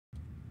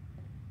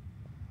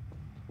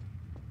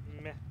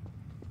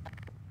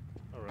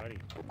Alrighty.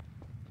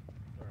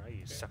 Where are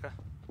you, sucker?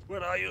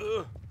 Where are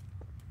you?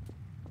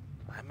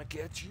 I'ma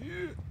get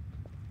you.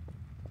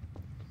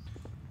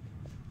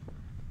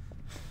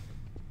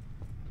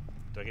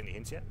 Do I get any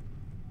hints yet?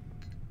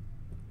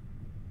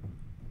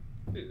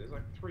 Dude, there's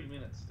like 3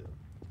 minutes still.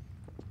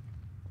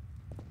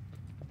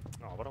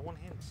 Oh, but I want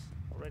hints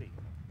already.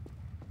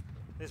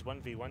 This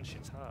 1v1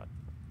 shit's hard.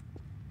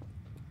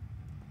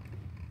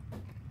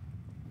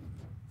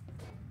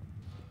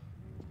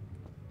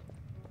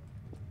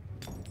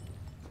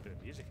 Bit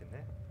of music in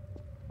there.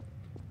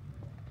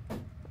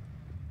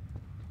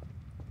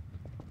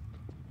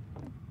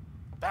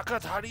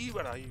 Bakatari,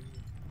 where are you?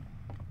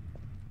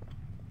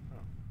 Oh.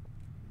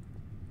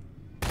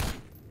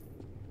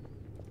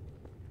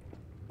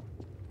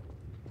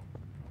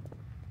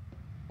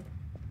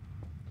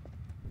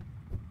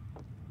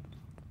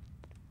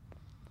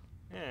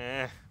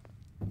 Yeah.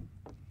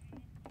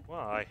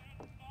 Why?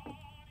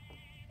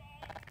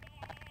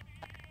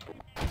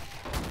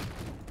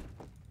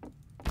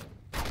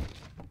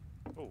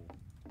 Oh,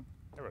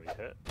 that really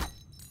hurt.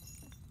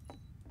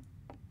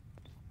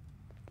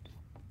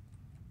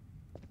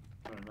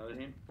 Want another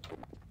hint?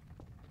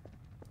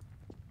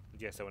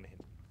 Yes, I want to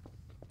hint.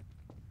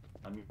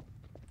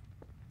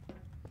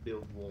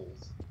 Build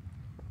walls.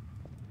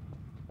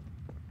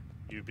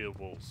 You build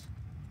walls.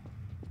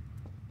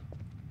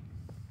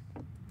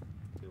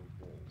 Build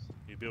walls.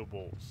 You build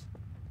walls.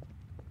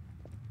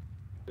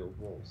 Build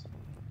walls.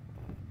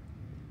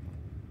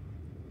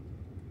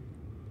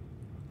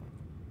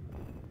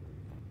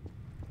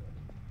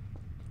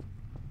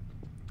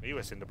 Are you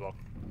a cinder block?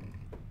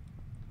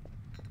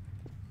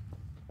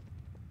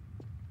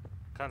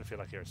 Kind of feel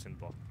like you're a cinder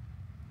block.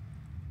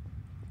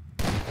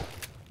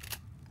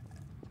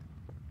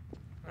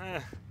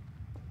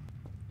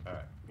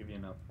 Alright, give you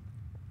enough.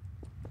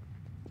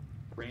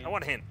 I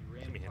want a hint. You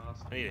ran Give me a hint.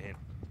 past I need a hint.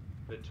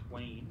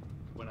 between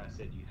when I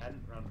said you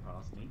hadn't run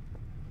past me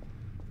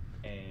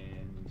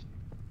and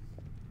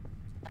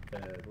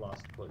the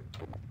last clue.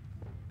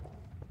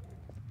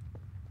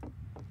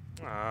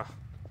 Ah,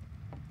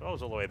 but I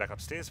was all the way back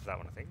upstairs for that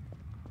one, I think.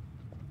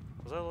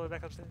 Was I all the way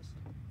back upstairs?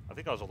 I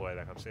think I was all the way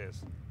back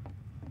upstairs.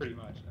 Pretty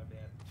much about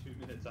 2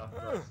 minutes after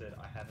I said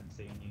I haven't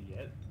seen you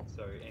yet.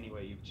 So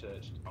anyway, you've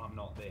churched, I'm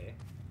not there,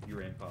 you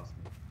ran past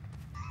me.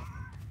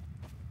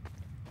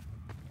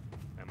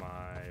 Am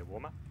I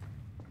warmer?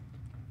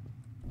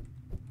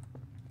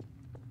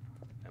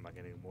 Am I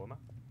getting warmer?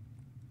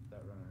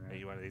 That running around. Are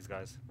you one of these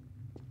guys?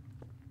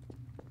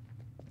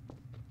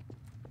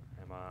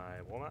 Am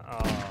I warmer?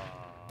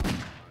 Oh,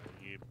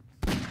 you.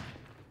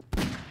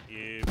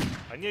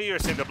 I knew you were a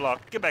cinder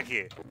block. Get back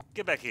here.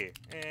 Get back here.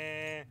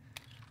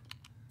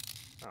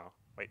 Oh,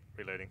 wait,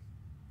 reloading.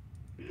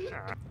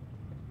 Ah.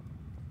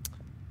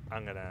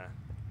 I'm gonna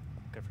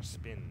go for a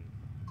spin.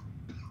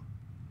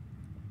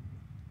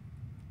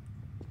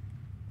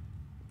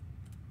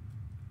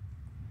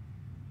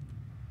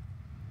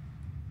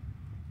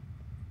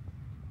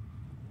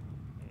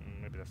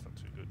 Maybe that's not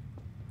too good.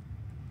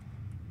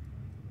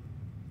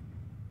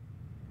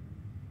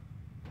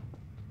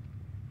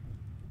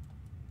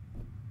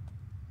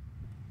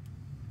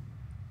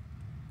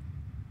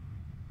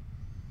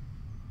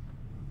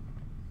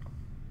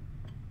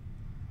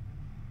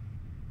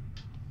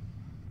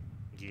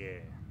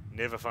 Yeah,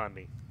 never find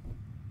me.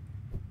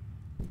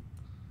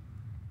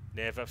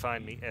 Never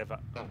find me ever.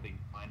 Something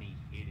tiny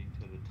hid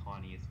into the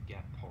tiniest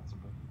gap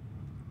possible.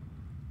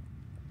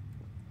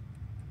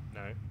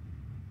 No.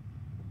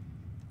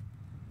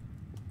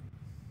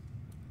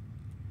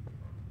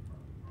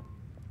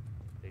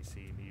 They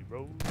see me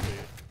roll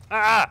it.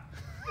 Ah!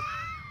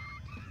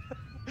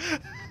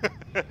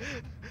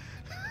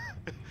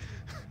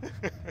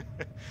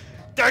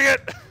 Dang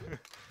it!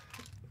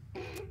 I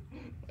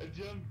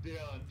jumped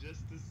down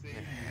just to see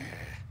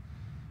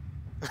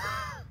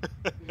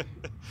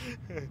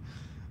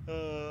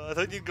I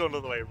thought you'd gone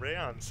all the way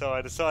around, so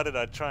I decided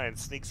I'd try and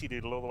sneaksy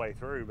doodle all the way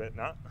through, but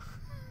nah.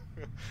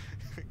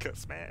 Got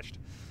smashed.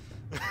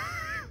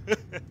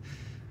 Okay.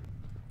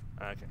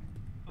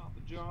 Not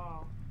the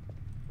job.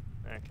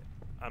 Okay.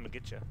 I'ma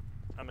get you.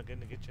 I'ma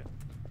gonna get you.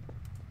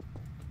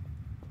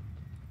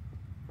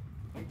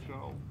 Think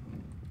so.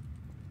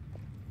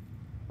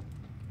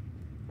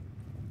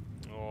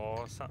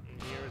 Oh, something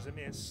here is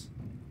amiss.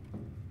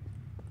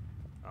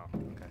 Oh,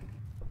 okay.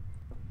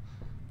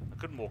 I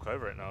couldn't walk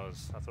over it, and I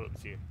thought it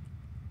was you.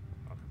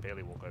 I could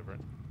barely walk over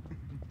it.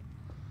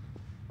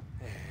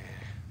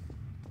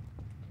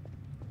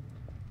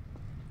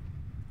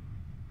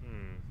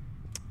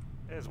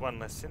 There's one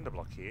less cinder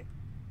block here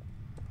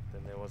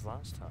than there was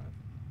last time.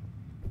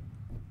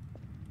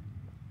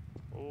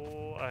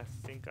 Oh, I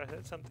think I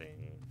heard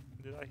something.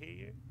 Did I hear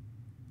you?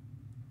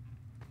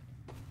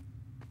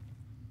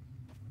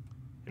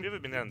 Have you ever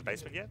been down in the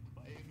basement yet?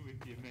 Playing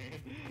with you, man.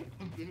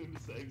 I'm been in the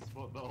same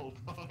spot the whole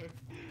time.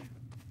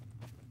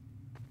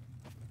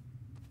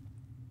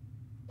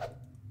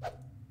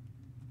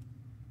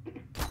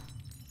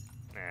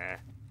 Nah. I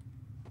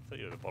thought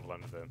you had a bottle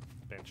under the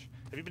bench.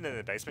 Have you been in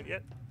the basement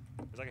yet?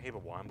 There's like a heap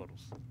of wine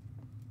bottles.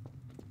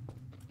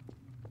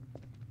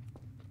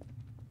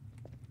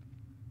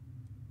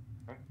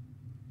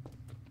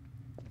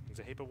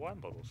 a heap of wine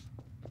bottles.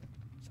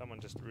 Someone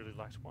just really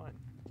liked wine.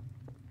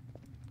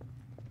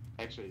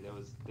 Actually, there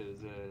was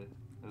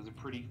a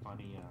pretty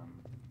funny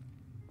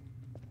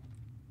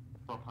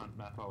prop hunt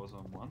map I was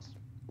on once.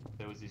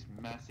 There was this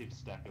massive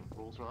stack of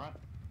bottles, right?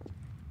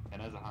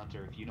 And as a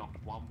hunter, if you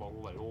knocked one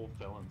bottle, they all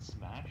fell and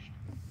smashed.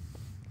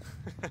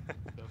 So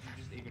if you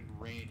just even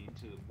ran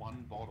into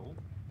one bottle,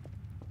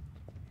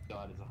 you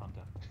died as a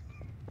hunter.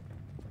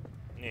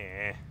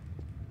 Yeah.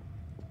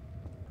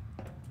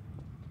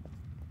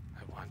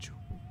 I want you.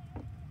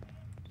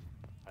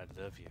 I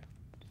love you.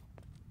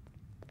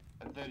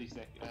 At 30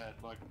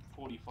 like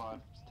 45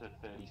 to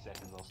 30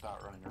 seconds, I'll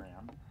start running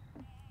around.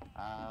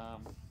 I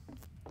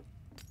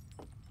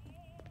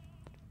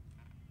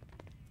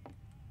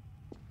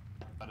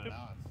don't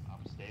know, I'm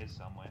upstairs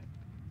somewhere.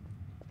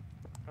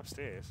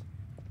 Upstairs?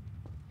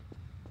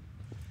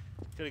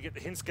 Gotta get the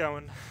hints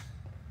going.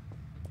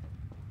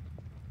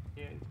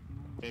 Yeah,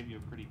 gave you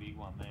a pretty big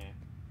one there.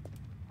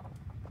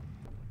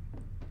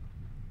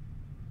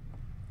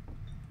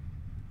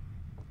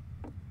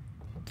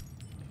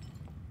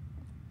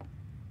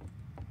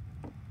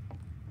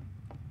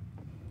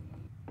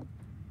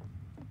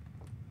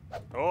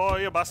 Oh,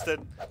 you're busted.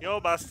 You're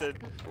busted.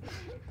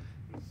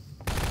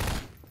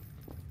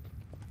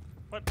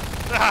 What?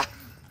 Ah!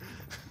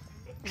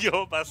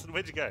 You're busted.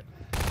 Where'd you go?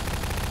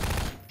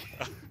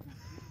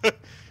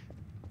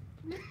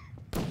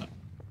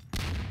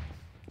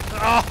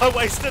 Oh, I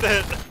wasted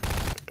it.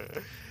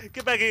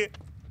 Get back here.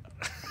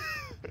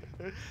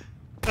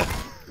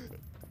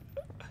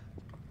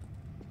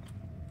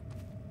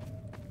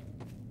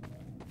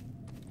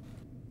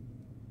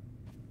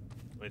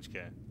 Where'd you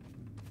go?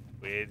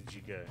 Where did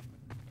you go?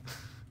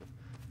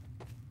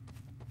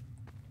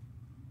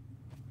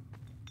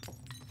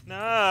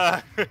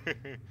 No!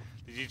 Did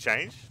you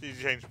change? Did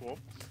you change form?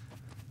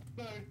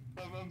 No,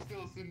 I'm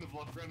still a cinder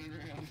block running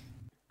around.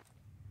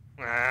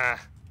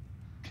 Ah.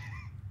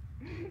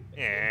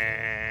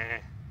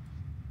 Yeah.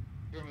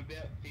 From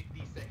about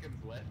 50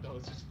 seconds left, I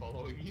was just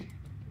following you.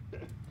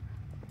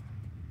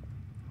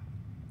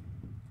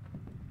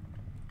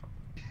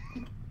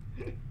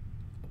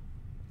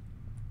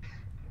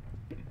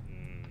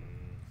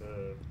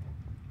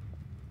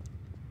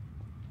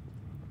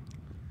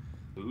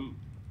 Ooh.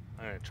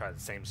 I'm gonna try the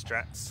same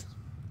strats.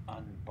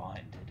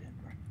 Unbinded and...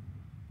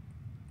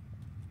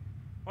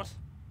 What?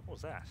 What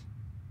was that?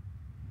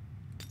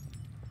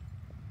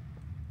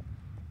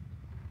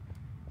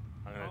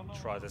 I'm gonna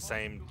try the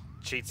same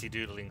cheatsy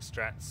doodling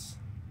strats.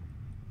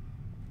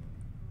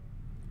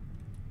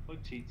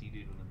 What cheatsy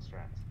doodling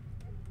strats?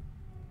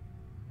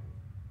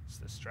 It's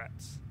the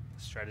strats.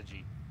 The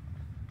strategy.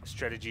 The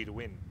strategy to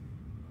win.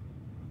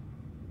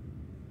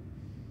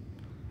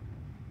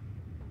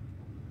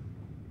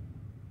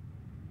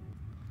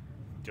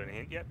 Do you want a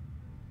hint yet?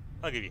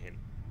 I'll give you a hint.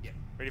 Yep.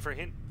 Ready for a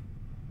hint?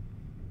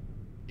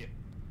 Yep.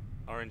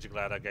 Orange, you're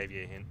glad I gave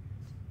you a hint.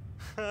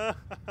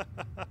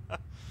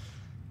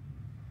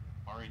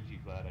 Orange, you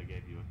glad I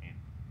gave you a hint.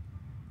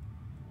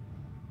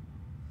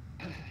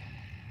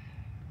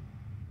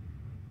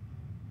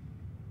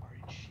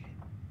 Orange shit.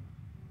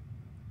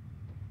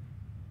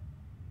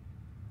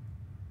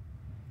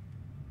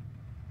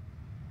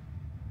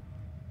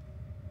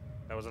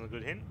 That wasn't a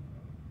good hint?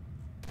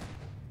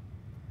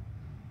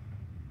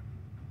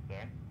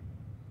 There?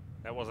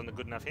 That wasn't a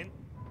good enough hint?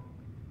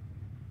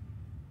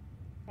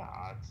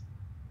 Nah, it's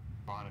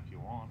fine if you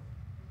want.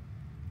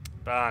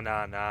 Nah.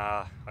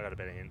 I got a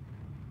better hint.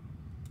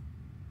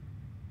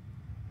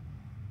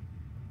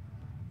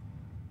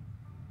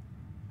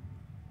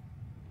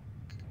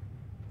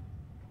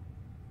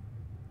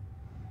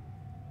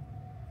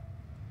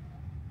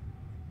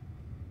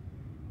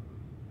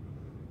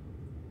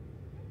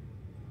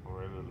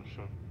 Or a little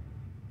short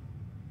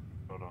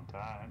on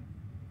time.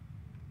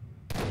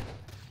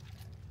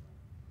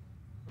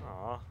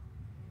 Aw.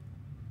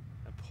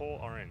 A poor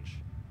orange.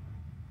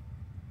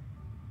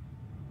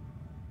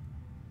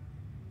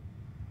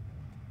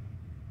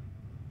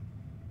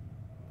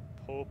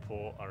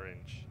 Poor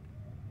orange.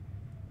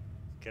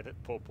 Get it?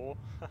 Poor.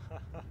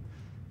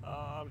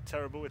 I'm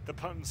terrible with the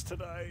puns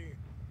today.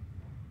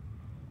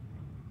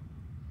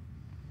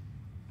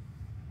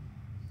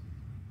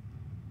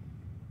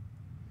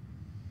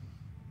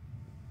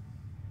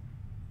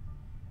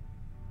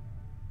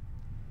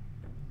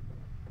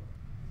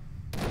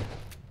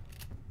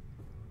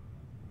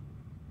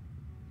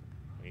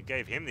 You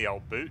gave him the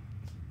old boot.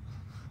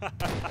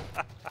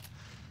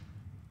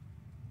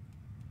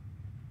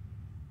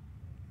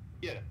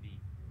 Get it.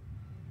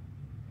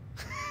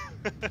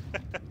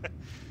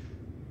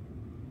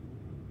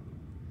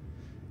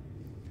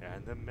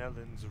 And the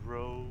melons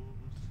rolled.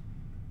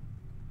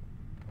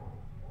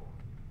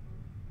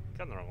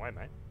 Gone the wrong way,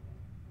 mate.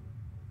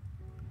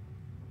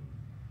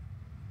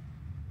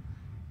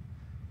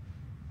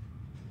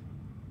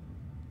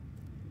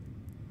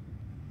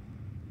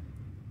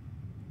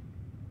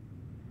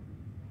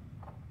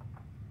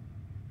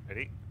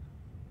 Ready?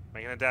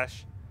 Making a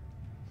dash.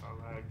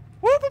 Alright.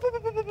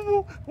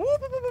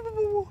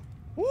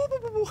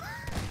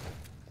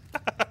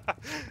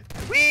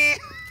 Whee!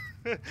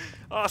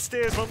 Ah,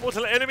 stairs, one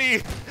mortal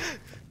enemy!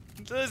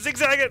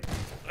 Zigzag it!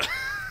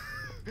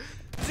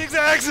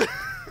 Zigzags!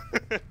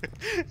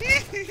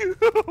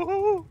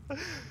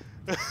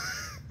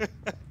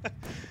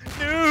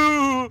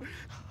 No!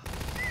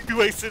 He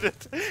wasted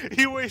it!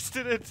 He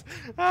wasted it!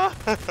 Ah.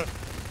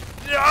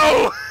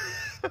 No!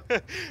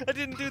 I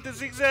didn't do the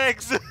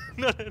zigzags!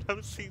 Not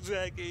enough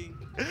zigzagging!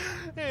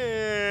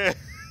 Yeah!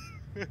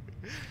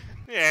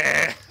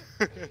 Yeah!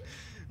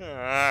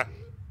 Ah.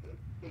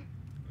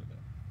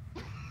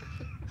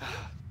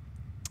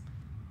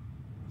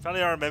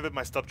 Finally I remembered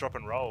my stop, drop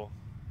and roll.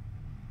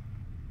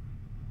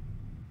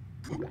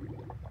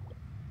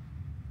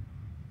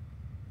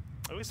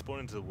 I always spawn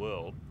into the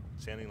world,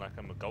 sounding like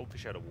I'm a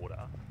goldfish out of water,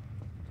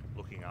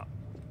 looking up.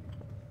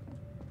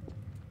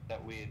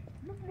 That weird.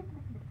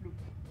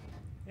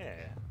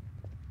 Yeah.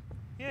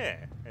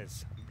 Yeah,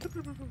 it's...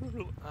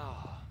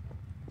 Ah.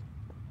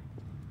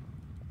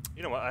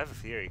 You know what, I have a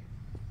theory.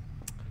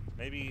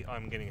 Maybe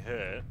I'm getting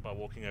hurt by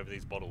walking over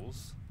these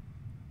bottles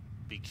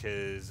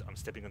because I'm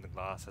stepping on the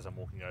glass as I'm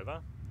walking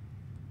over,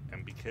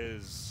 and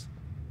because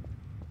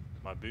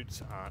my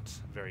boots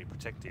aren't very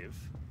protective,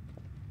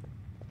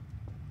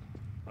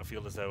 I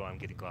feel as though I'm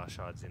getting glass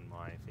shards in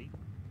my feet,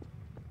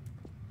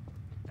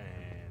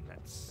 and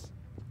that's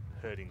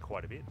hurting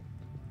quite a bit.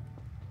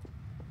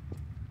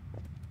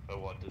 But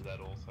what does that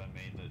also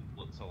mean, that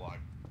looks are like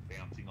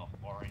bouncing off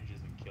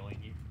oranges and killing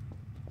you?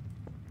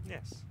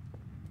 Yes.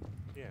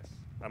 Yes.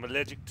 I'm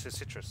allergic to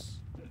citrus.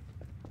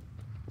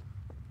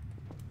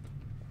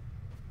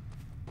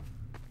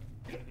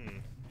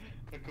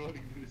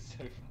 According to this so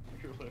far,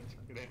 you're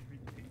allergic to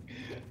everything.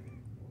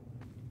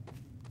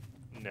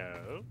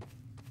 No.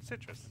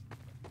 Citrus.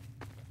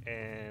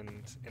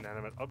 And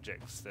inanimate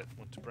objects that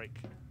want to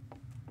break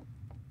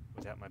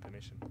without my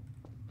permission.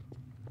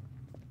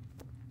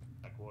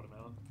 Like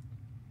watermelon?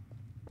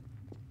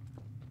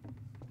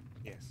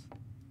 Yes.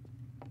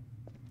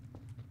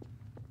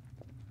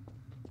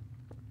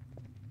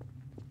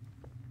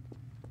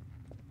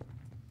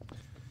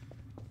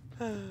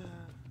 Are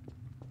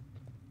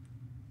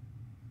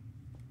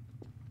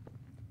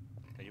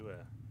you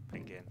a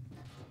penguin?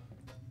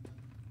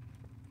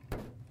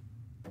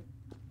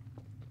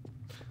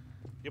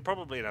 You're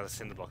probably another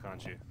cinder block,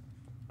 aren't you?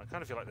 I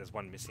kind of feel like there's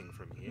one missing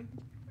from here.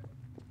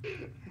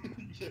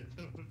 Yes,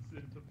 I'm a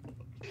cinder block.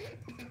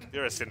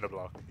 You're a cinder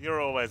block.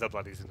 You're always a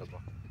bloody cinder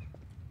block.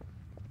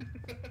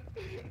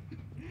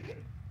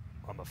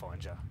 I'ma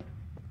find ya.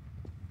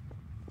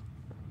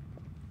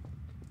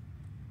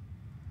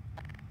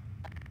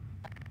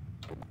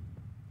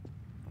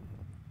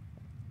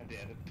 I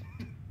doubt it.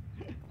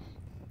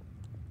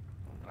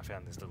 I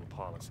found this little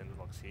pile of cinder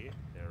blocks here.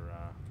 They're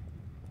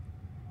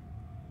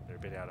a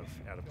bit out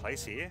of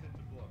place here.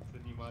 Cinder blocks,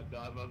 and you might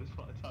die by the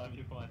time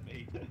you find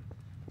me.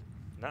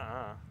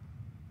 Nuh-uh.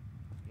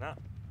 Nah.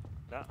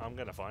 Nah, I'm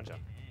gonna find you.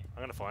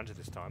 I'm gonna find you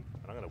this time,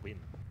 and I'm gonna win.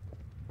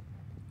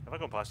 Have I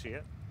gone past you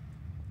yet?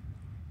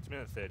 It's a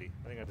minute 30.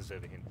 I think I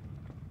deserve a hint.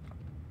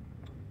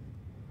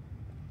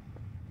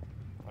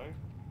 Oh?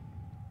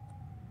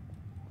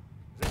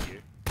 Is that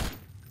you?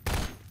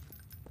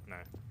 No.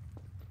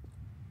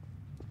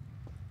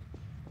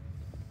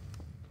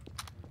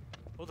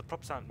 All the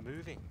props aren't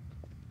moving.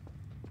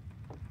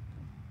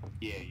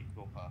 Yeah, you've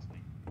gone past me.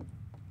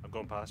 I've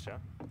gone past you.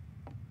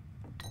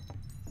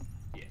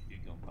 Yeah,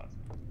 you've gone past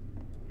me.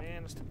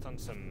 Man, I stepped on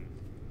some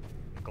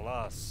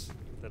glass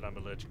that I'm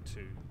allergic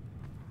to.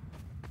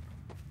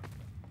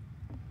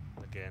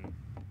 Again.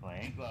 Well, I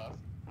ain't glass.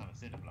 I'm a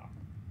cinder block.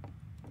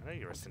 I know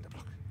you're a cinder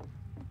block.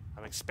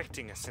 I'm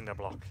expecting a cinder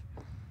block.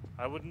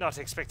 I would not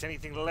expect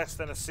anything less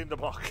than a cinder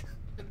block.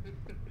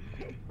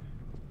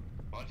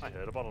 I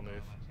heard a bottle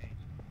move.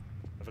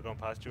 Have I gone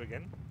past you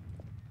again?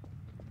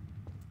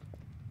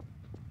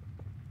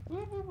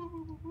 How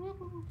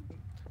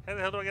the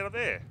hell do I get up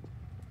there?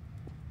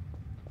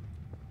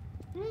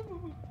 You're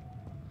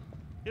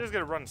just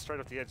gonna run straight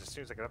off the edge as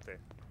soon as I get up there.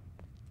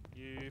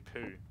 You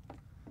poo.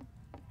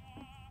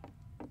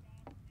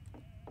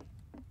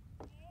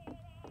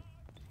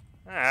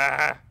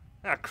 Ah!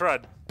 Ah,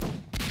 crud.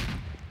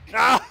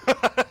 Ah!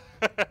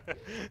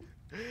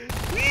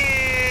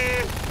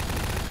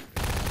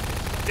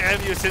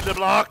 Damn you, cinder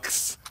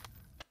blocks!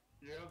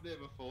 You're up there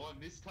before,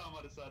 and this time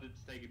I decided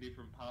to take a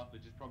different path,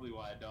 which is probably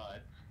why I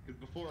died. Because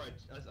before I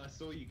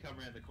saw you come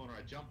around the corner,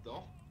 I jumped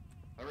off,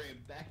 I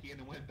ran back in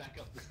and went back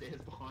up the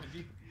stairs behind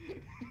you.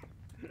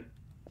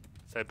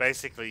 So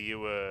basically you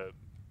were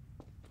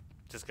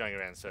just going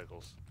around in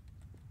circles.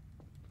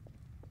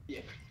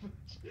 Yeah, pretty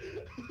much.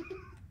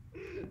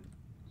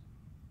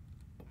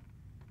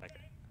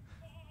 Okay.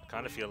 I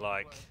kind of feel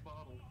like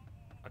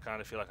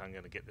I'm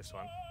gonna get this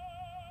one.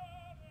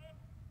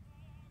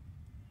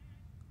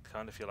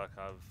 Kind of feel like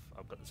I've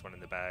got this one in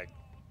the bag.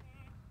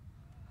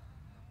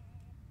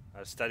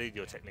 I've studied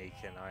your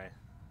technique, and I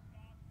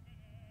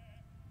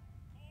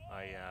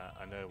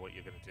know what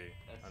you're gonna do. A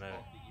I know.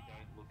 spot that you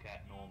don't look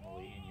at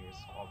normally, and you're an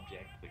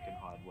object that can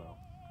hide well.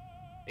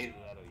 Either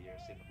that or you're a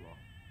cinder block.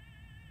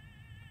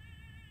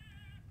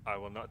 I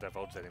will not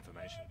divulge that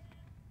information.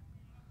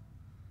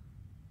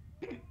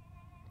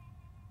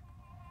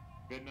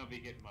 better not be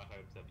getting my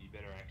hopes up. You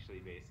better actually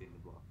be a cinder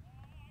block.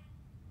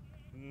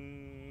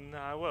 No,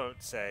 I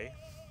won't say.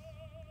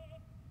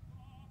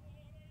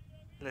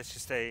 Let's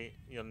just say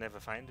you'll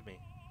never find me.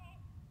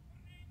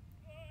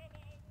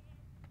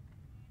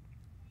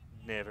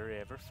 Never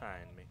ever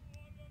find me.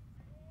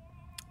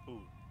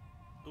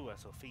 Ooh, I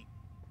saw feet.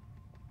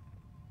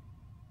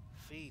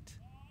 Feet.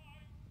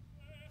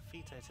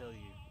 Feet, I tell you.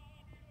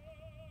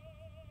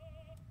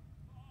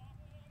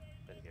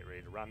 Better get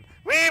ready to run.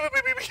 Run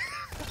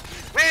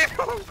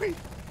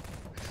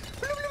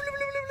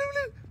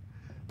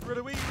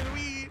away, run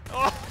away!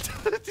 Oh!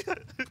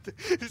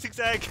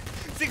 Zigzag!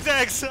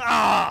 Zigzags!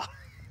 Ah!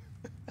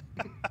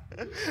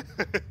 I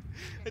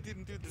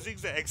didn't do the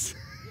zigzags.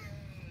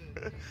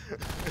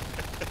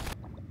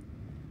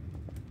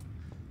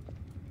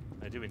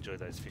 I do enjoy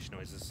those fish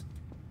noises.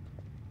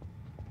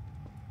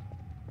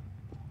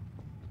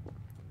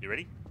 You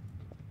ready?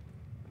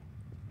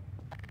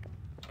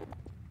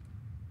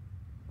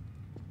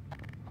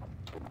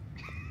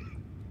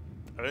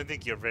 I don't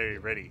think you're very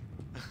ready.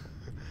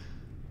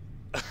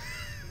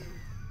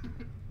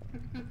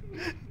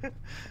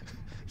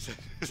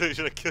 So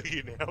should I kill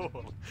you now?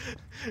 Or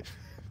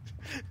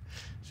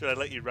should I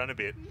let you run a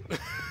bit?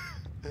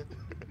 I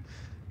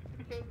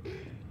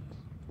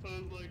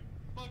was like,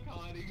 fuck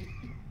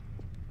hiding.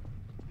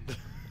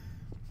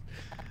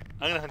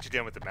 I'm gonna hunt you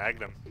down with the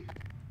Magnum.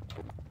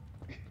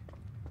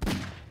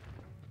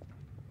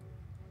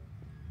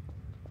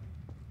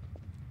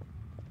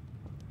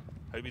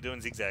 Hope you're doing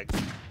zigzags.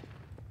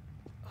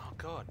 Oh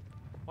god,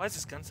 why is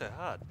this gun so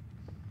hard?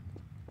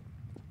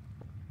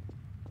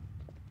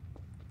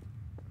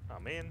 Oh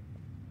man.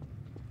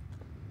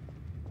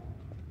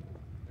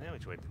 Now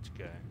which way did you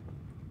go?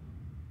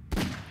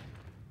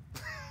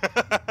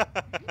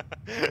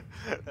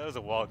 That was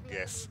a wild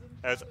guess.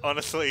 That was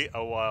honestly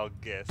a wild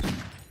guess.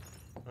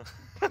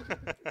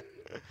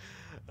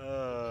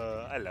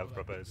 I love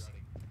Proppos.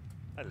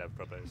 I love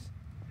Proppos.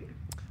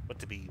 What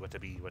to be, what to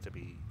be, what to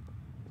be.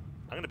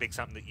 I'm gonna pick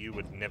something that you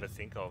would never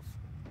think of.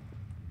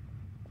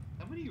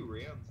 How many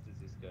rounds does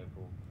this go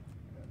for?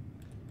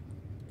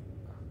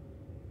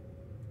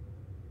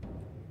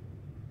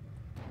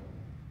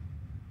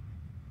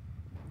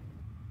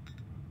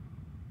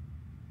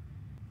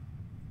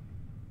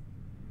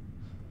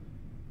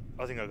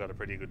 I think I got a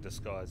pretty good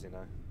disguise, you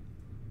know.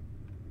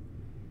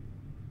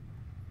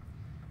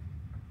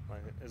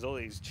 Like, there's all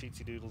these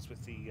cheatsy doodles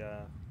with the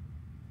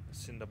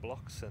cinder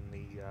blocks and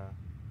the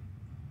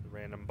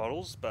random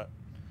bottles, but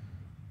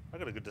I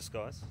got a good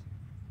disguise.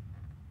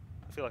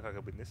 I feel like I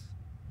could win this.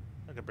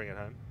 I could bring it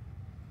home.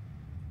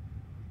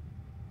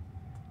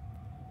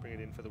 Bring it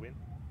in for the win.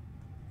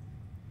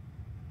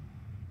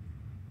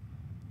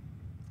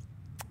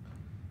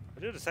 I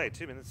do have to say,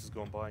 2 minutes has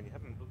gone by and you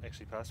haven't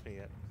actually passed me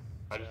yet.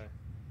 So,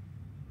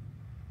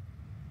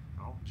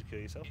 did you kill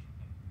yourself?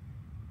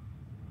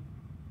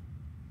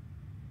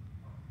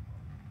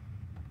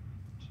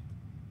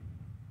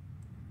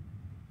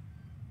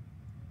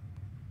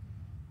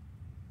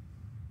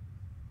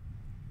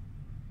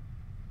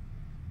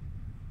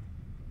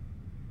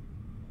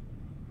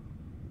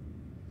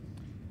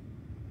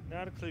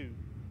 Not a clue.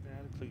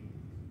 Not a clue.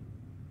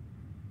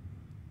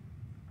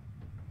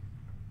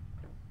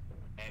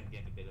 And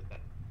get a bit of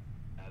that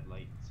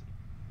latency.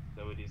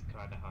 So it is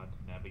kind of hard to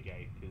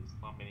navigate because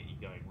 1 minute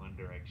you're going one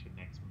direction,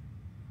 next one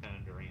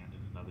turned around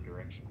in another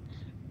direction.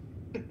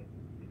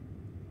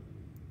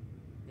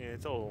 Yeah,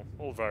 it's all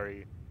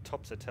very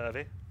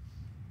topsy-turvy.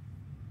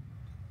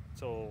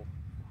 It's all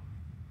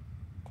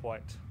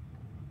quite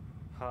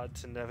hard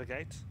to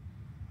navigate.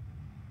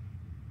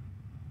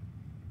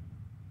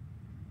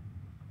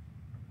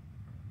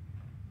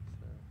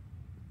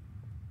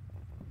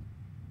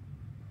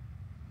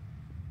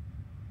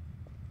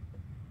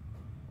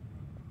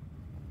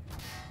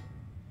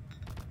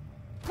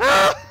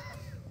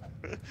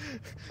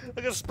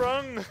 I got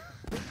sprung!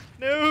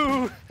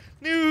 No!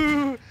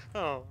 No!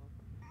 Oh.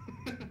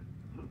 I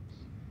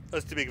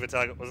was too big of a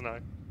target, wasn't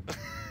I?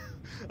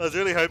 I was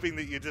really hoping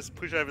that you'd just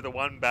push over the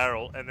one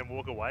barrel and then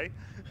walk away.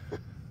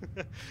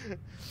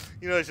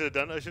 You know what I should have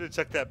done? I should have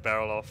chucked that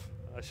barrel off.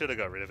 I should have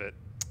got rid of it.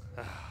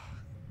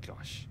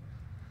 Gosh.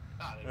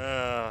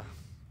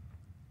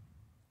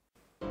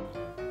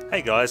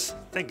 Hey guys,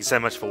 thank you so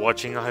much for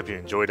watching. I hope you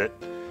enjoyed it.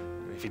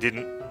 And if you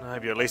didn't, I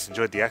hope you at least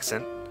enjoyed the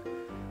accent.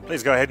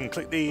 Please go ahead and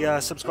click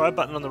the subscribe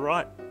button on the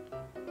right.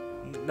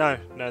 No,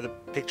 the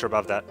picture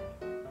above that.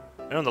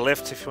 And on the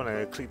left if you want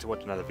to click to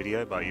watch another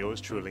video by yours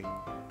truly.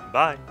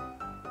 Bye.